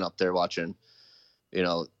 so we've been up there watching,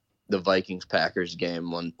 the Vikings Packers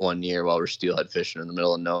game one year while we're steelhead fishing in the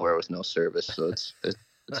middle of nowhere with no service. So it's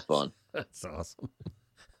fun. That's awesome.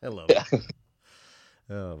 I love it.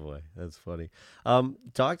 Oh boy, that's funny.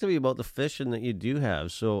 Talk to me about the fishing that you do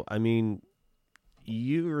have. So, I mean,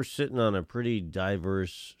 you are sitting on a pretty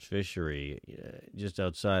diverse fishery just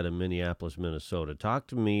outside of Minneapolis, Minnesota. Talk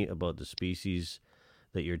to me about the species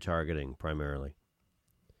that you're targeting primarily.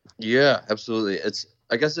 Yeah, absolutely.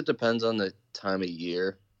 I guess it depends on the time of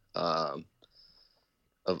year of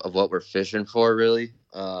what we're fishing for, really.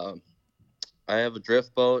 I have a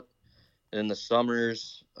drift boat. In the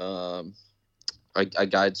summers, I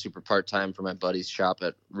guide super part-time for my buddy's shop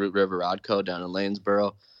at Root River Rod Co. down in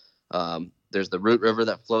Lanesboro. There's the Root River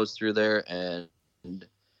that flows through there, and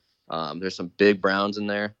there's some big browns in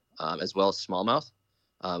there, as well as smallmouth.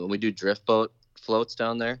 And we do drift boat floats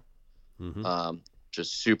down there,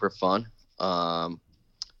 just super fun. You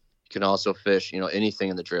can also fish, anything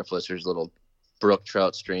in the driftless. There's little brook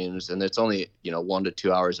trout streams, and it's only 1 to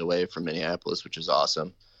 2 hours away from Minneapolis, which is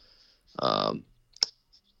awesome.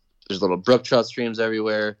 There's little brook trout streams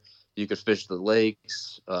everywhere. You could fish the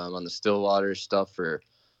lakes on the still water stuff for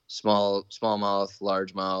smallmouth,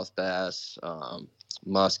 largemouth, bass,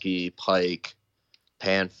 muskie, pike,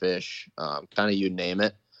 panfish, kind of you name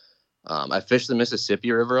it. I fish the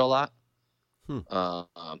Mississippi River a lot. The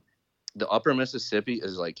upper Mississippi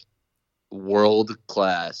is like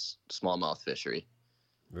world-class smallmouth fishery.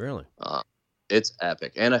 Really? It's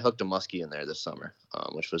epic. And I hooked a muskie in there this summer,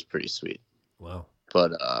 which was pretty sweet. Wow.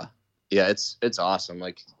 But yeah, it's awesome.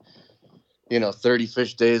 Like, 30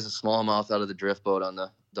 fish days of smallmouth out of the drift boat on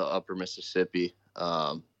the upper Mississippi,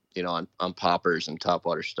 on poppers and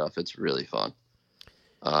topwater stuff. It's really fun.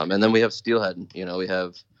 And then we have steelhead. We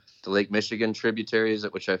have the Lake Michigan tributaries,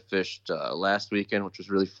 at which I fished last weekend, which was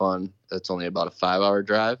really fun. It's only about a 5-hour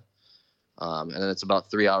drive. And then it's about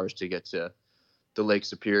 3 hours to get to the Lake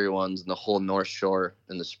Superior ones, and the whole North Shore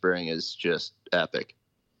in the spring is just epic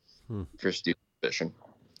for steelhead fishing.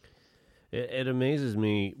 It amazes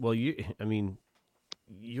me. Well,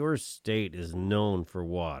 your state is known for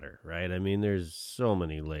water, right? I mean, there's so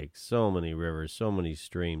many lakes, so many rivers, so many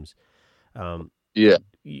streams. Yeah.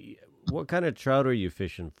 What kind of trout are you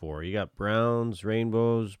fishing for? You got browns,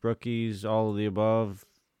 rainbows, brookies, all of the above.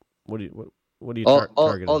 What do you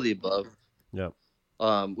targeting? All the above. Yeah.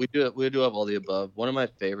 We do have all the above. One of my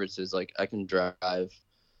favorites is I can drive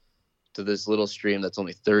to this little stream that's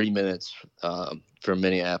only 30 minutes from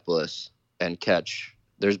Minneapolis and catch.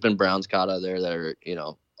 There's been browns caught out of there that are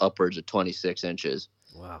upwards of 26 inches.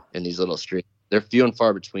 Wow. In these little streams. They're few and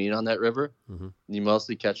far between on that river. Mm-hmm. You're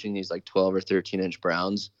mostly catching these 12 or 13 inch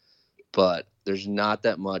browns, but there's not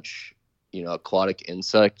that much aquatic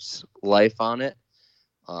insects life on it.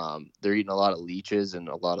 They're eating a lot of leeches and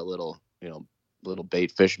a lot of little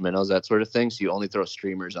bait fish, minnows, that sort of thing. So you only throw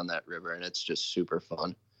streamers on that river, and it's just super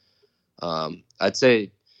fun. I'd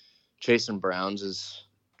say chasing browns is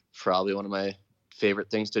probably one of my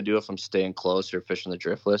favorite things to do if I'm staying close or fishing the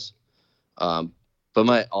driftless. But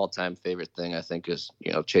my all-time favorite thing, I think, is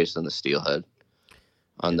chasing the steelhead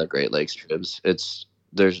on the Great Lakes tribs.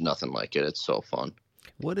 There's nothing like it. It's so fun.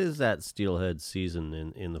 What is that steelhead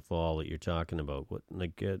season in the fall that you're talking about?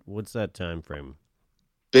 What's that time frame?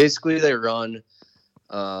 Basically, they run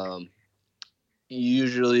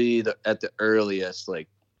usually at the earliest.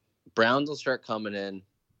 Browns will start coming in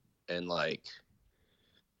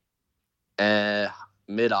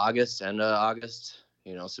mid-August, end of August,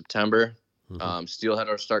 September. Mm-hmm. Steelhead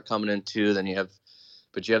will start coming in too. Then you have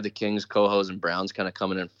the kings, cohos, and browns kind of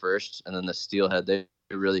coming in first, and then the steelhead, they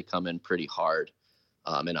really come in pretty hard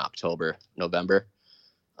in October, November,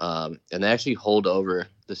 and they actually hold over.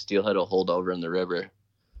 The steelhead will hold over in the river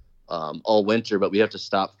all winter, but we have to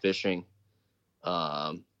stop fishing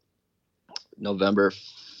November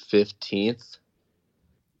 15th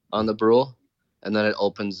on the Brule, and then it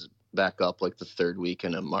opens back up the third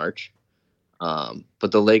weekend of March.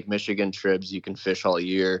 But the Lake Michigan tribs, you can fish all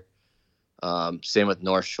year. Same with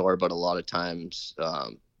North Shore, but a lot of times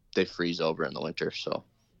they freeze over in the winter. So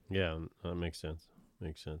yeah, that makes sense.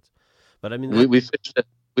 But I mean, we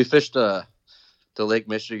fished the Lake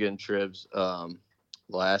Michigan tribs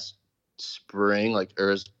last spring, or it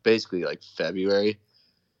was basically February,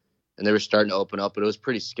 and they were starting to open up, but it was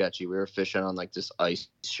pretty sketchy. We were fishing on this ice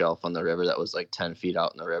shelf on the river that was 10 feet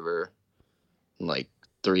out in the river and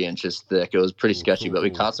 3 inches thick. It was pretty sketchy, but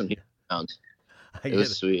we caught some browns. It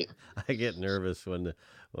was sweet. I get nervous when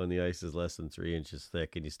when the ice is less than 3 inches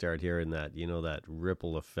thick and you start hearing that, that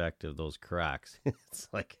ripple effect of those cracks. It's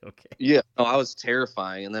like, okay. Yeah, no, I was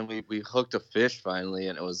terrifying. And then we hooked a fish finally,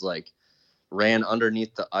 and it was like ran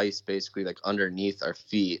underneath the ice, basically like underneath our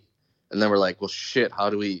feet. And then we're like, well, shit, how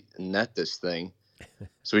do we net this thing?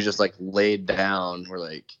 So we just like laid down. We're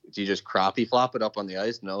like, do you just crappie flop it up on the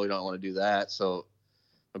ice? No, we don't want to do that. So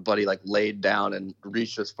my buddy like laid down and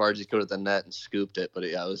reached as far as he could at the net and scooped it. But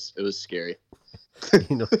yeah, it was scary.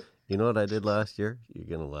 You know what I did last year? You're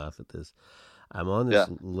gonna laugh at this. I'm on this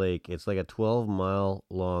lake. It's like a 12-mile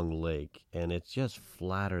long lake, and it's just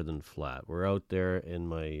flatter than flat. We're out there in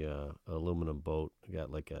my aluminum boat. I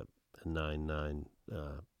got like a 9.9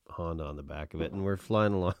 Honda on the back of it, and we're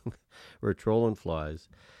flying along. We're trolling flies,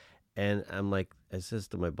 and I'm like, I says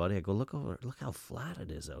to my buddy, I go, look how flat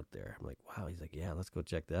it is out there. I'm like, wow. He's like, yeah, let's go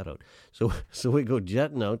check that out. So we go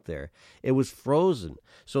jetting out there. It was frozen.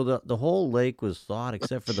 So the whole lake was thawed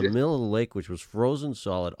except for the middle of the lake, which was frozen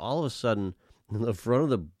solid. All of a sudden, the front of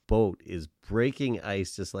the boat is breaking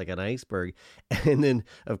ice just like an iceberg. And then,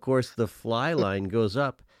 of course, the fly line goes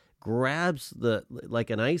up, grabs like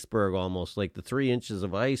an iceberg almost, like the 3 inches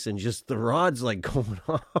of ice, and just the rod's like going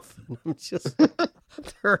off. And I'm just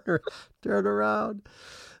turn around.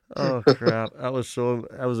 Oh, crap. That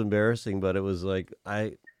was embarrassing, but it was like,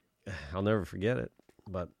 I'll never forget it.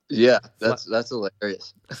 But yeah, that's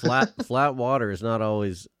hilarious. Flat water is not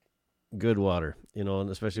always good water, and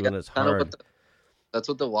especially when it's hard. That's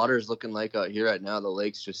what the water is looking like out here right now. The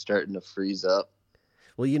lake's just starting to freeze up.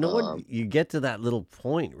 Well, you know what? You get to that little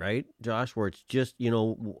point, right, Josh, where it's just,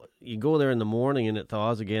 you go there in the morning and it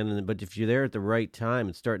thaws again. But if you're there at the right time,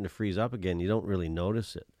 it's starting to freeze up again. You don't really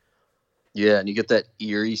notice it. Yeah, and you get that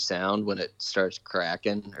eerie sound when it starts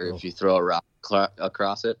cracking, or if you throw a rock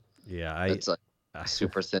across it. Yeah, it's like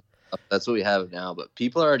super thin. That's what we have now. But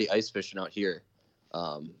people are already ice fishing out here,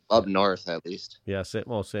 up north at least. Yeah,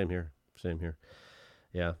 same here.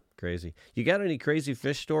 Yeah, crazy. You got any crazy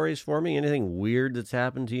fish stories for me? Anything weird that's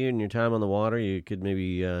happened to you in your time on the water you could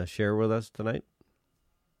maybe share with us tonight?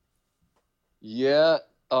 Yeah,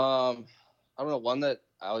 I don't know. One that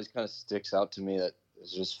always kind of sticks out to me that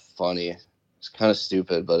is just funny. It's kind of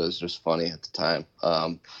stupid, but it was just funny at the time.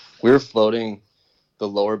 We were floating the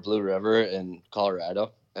Lower Blue River in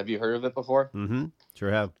Colorado. Have you heard of it before? Mm-hmm.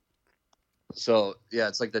 Sure have. So, yeah,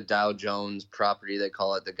 it's like the Dow Jones property, they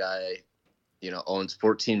call it. The guy owns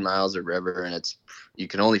 14 miles of river, and you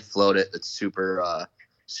can only float it. It's super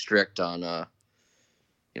strict on,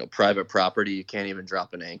 private property. You can't even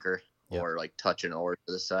drop an anchor or like touch an oar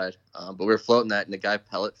to the side. But we're floating that, and the guy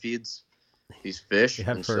pellet feeds these fish.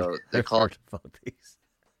 Yeah, so they call it about these.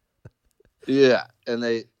 Yeah. And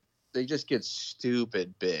they just get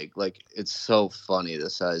stupid big. Like, it's so funny,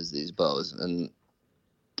 the size of these bows. And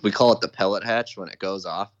we call it the pellet hatch when it goes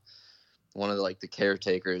off. One of the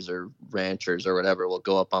caretakers or ranchers or whatever will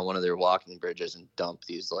go up on one of their walking bridges and dump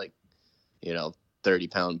these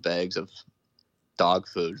 30-pound bags of dog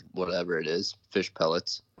food, whatever it is, fish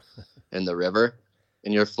pellets in the river.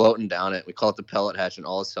 And you're floating down it. We call it the pellet hatch. And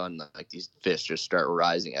all of a sudden, these fish just start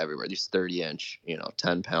rising everywhere. These 30-inch,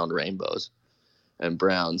 10-pound rainbows and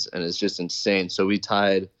browns. And it's just insane. So we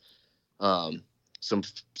tied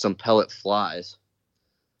some pellet flies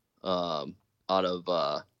out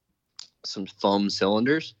of some foam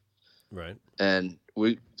cylinders, right? And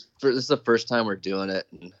this is the first time we're doing it,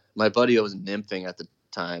 and my buddy was nymphing at the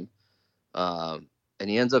time, and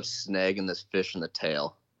he ends up snagging this fish in the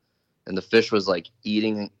tail, and the fish was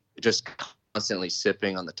eating, just constantly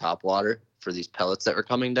sipping on the top water for these pellets that were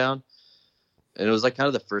coming down. And it was kind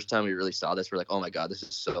of the first time we really saw this. We're like, oh my god, this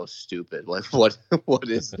is so stupid. What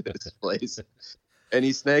is this place? And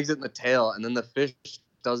he snags it in the tail, and then the fish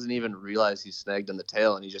doesn't even realize he's snagged in the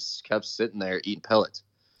tail, and he just kept sitting there eating pellets.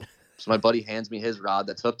 So my buddy hands me his rod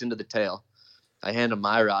that's hooked into the tail. I hand him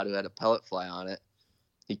my rod who had a pellet fly on it.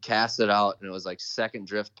 He casts it out, and it was second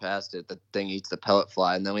drift past it. The thing eats the pellet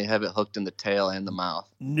fly, and then we have it hooked in the tail and the mouth.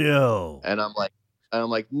 No. And I'm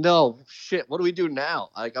like, no, shit, what do we do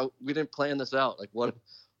now? We didn't plan this out. What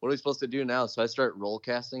are we supposed to do now? So I start roll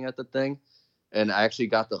casting at the thing, and I actually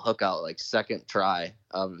got the hook out second try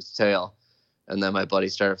of his tail. And then my buddy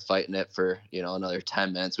started fighting it for, another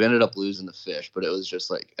 10 minutes. We ended up losing the fish, but it was just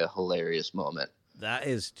a hilarious moment. That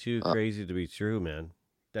is too crazy to be true, man.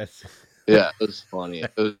 That's yeah, it was funny.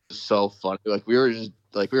 It was so funny. We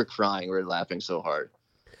were crying. We were laughing so hard.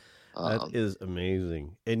 That is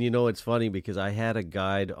amazing. And it's funny because I had a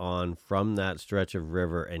guide on from that stretch of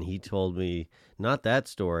river, and he told me not that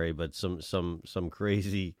story, but some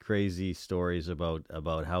crazy stories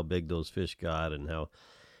about how big those fish got, and how,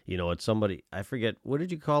 it's somebody, I forget, what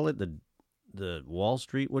did you call it? the Wall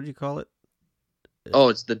Street. What do you call it? Oh,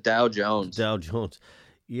 it's the Dow Jones. Dow Jones.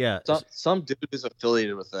 Yeah. Some dude is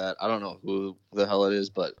affiliated with that. I don't know who the hell it is,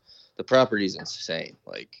 but the property's insane.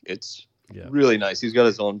 Like, it's really nice. He's got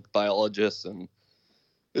his own biologist, and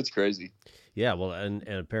it's crazy. Yeah, well, and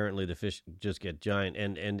apparently the fish just get giant.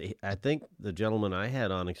 And I think the gentleman I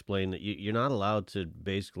had on explained that you're not allowed to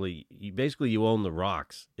you own the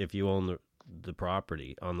rocks if you own the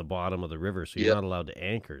property on the bottom of the river, so you're not allowed to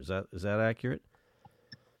anchor. Is that accurate?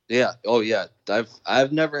 Yeah. Oh yeah.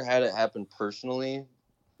 I've never had it happen personally,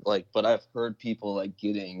 like, but I've heard people like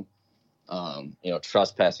getting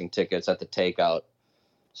trespassing tickets at the takeout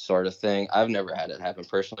sort of thing. I've never had it happen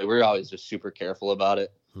personally. We're always just super careful about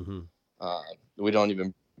it. Mm-hmm. We don't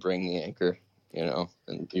even bring the anchor, and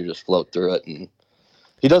you just float through it. And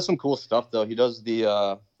he does some cool stuff though. He does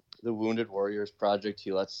the Wounded Warriors Project.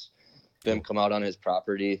 He lets them come out on his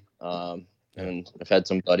property. And I've had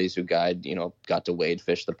some buddies who got to wade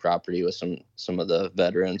fish the property with some of the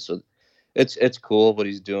veterans. So it's cool what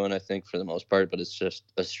he's doing, I think, for the most part, but it's just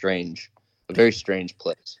a very strange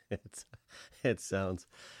place. It sounds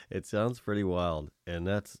pretty wild. And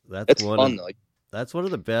that's fun though. That's one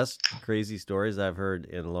of the best crazy stories I've heard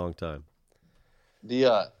in a long time.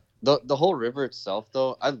 The whole river itself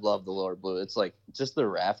though, I love the Lower Blue. It's like just the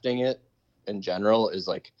rafting it in general is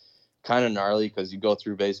like kind of gnarly because you go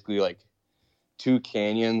through basically like 2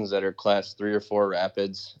 canyons that are class 3 or 4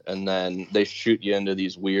 rapids, and then they shoot you into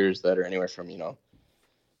these weirs that are anywhere from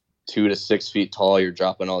 2 to 6 feet tall. You're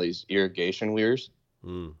dropping all these irrigation weirs,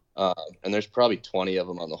 and there's probably 20 of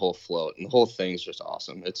them on the whole float, and the whole thing's just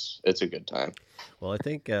awesome. It's a good time. Well, I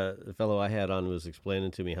think the fellow I had on was explaining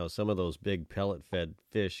to me how some of those big pellet fed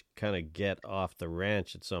fish kind of get off the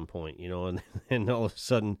ranch at some point, and all of a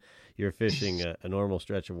sudden you're fishing a normal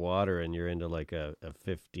stretch of water and you're into like a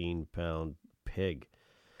 15-pound pig.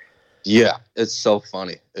 Yeah, it's so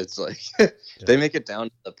funny. It's like they make it down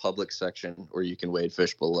to the public section where you can wade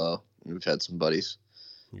fish below. We've had some buddies,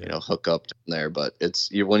 hook up down there, but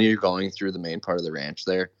when you're going through the main part of the ranch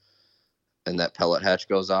there, and that pellet hatch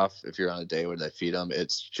goes off. If you're on a day where they feed them,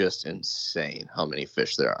 it's just insane how many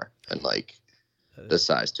fish there are, and like the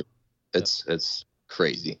size too. It's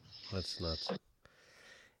crazy. That's nuts.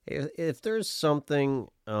 If there's something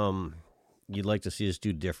you'd like to see us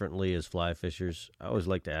do differently as fly fishers, I always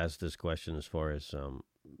like to ask this question as far as,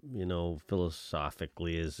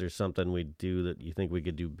 philosophically, is there something we do that you think we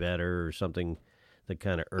could do better, or something that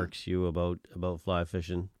kind of irks you about fly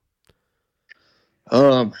fishing?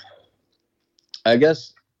 I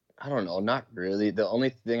guess, I don't know, not really. The only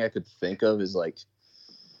thing I could think of is like,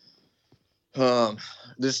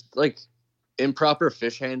 just like improper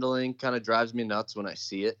fish handling kind of drives me nuts when I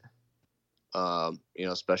see it.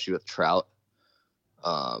 Especially with trout.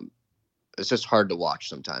 It's just hard to watch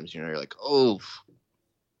sometimes. You're like, oh,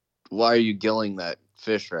 why are you gilling that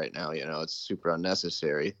fish right now? It's super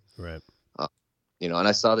unnecessary. Right. And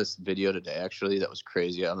I saw this video today actually that was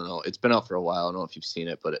crazy. I don't know. It's been out for a while. I don't know if you've seen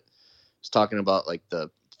it, but it's talking about like a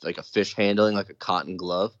fish handling like a cotton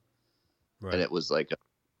glove. Right. And it was like a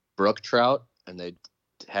brook trout, and they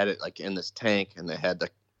had it like in this tank, and they had the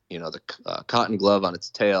cotton glove on its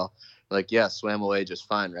tail. Like, yeah, swam away just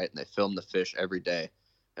fine, right? And they filmed the fish every day.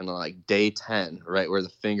 And on like day 10, right where the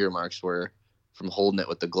finger marks were from holding it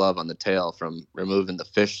with the glove on the tail from removing the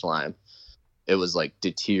fish slime, it was like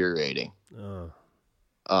deteriorating.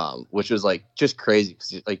 Which was like just crazy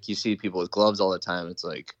because like you see people with gloves all the time. It's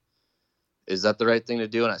like, is that the right thing to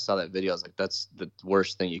do? And I saw that video. I was like, that's the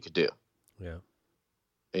worst thing you could do. Yeah.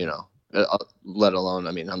 Let alone,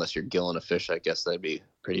 unless you're gilling a fish, I guess that'd be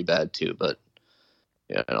pretty bad too. But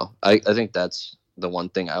I think that's the one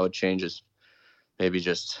thing I would change is maybe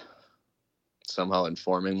just somehow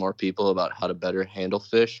informing more people about how to better handle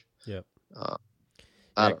fish. Yeah.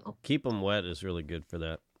 I don't know. Keep them wet is really good for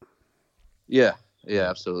that. Yeah,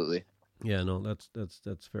 absolutely. Yeah, no,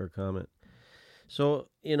 that's fair comment. So,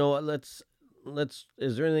 let's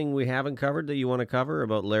is there anything we haven't covered that you want to cover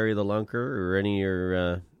about Larry the Lunker, or any of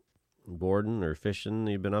your boarding or fishing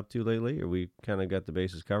you've been up to lately, or we kind of got the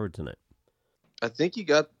bases covered tonight? I think you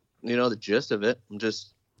got, the gist of it. I'm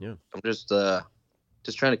just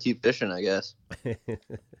trying to keep fishing, I guess.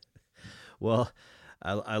 Well,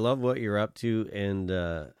 I love what you're up to, and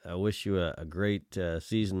I wish you a great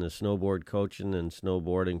season of snowboard coaching and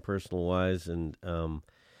snowboarding personal-wise, and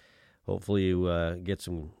hopefully you get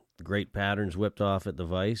some great patterns whipped off at the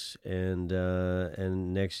Vice, and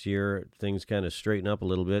next year things kind of straighten up a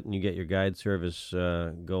little bit, and you get your guide service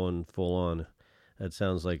going full on. That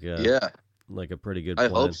sounds like like a pretty good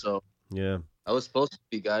plan. I hope so. Yeah. I was supposed to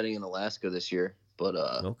be guiding in Alaska this year, but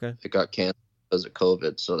okay. It got canceled because of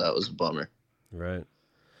COVID, so that was a bummer. Right.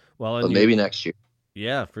 Well, but maybe next year.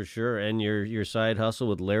 Yeah, for sure. And your side hustle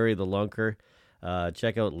with Larry the Lunker.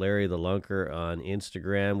 Check out Larry the Lunker on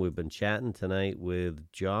Instagram. We've been chatting tonight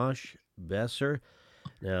with Josh Besser.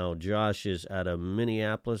 Now, Josh is out of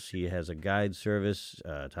Minneapolis. He has a guide service,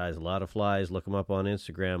 ties a lot of flies. Look him up on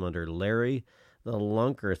Instagram under Larry the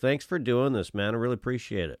Lunker. Thanks for doing this, man. I really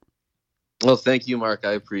appreciate it. Well, thank you, Mark.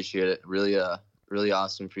 I appreciate it. Really, really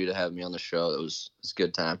awesome for you to have me on the show. It was a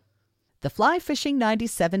good time. The Fly Fishing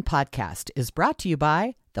 97 podcast is brought to you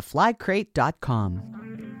by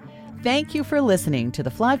theflycrate.com. Thank you for listening to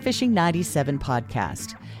the Fly Fishing 97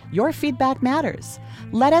 podcast. Your feedback matters.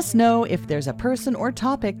 Let us know if there's a person or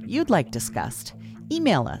topic you'd like discussed.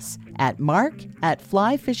 Email us at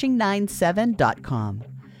mark@flyfishing97.com.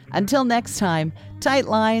 Until next time, tight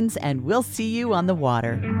lines, and we'll see you on the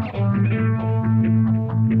water.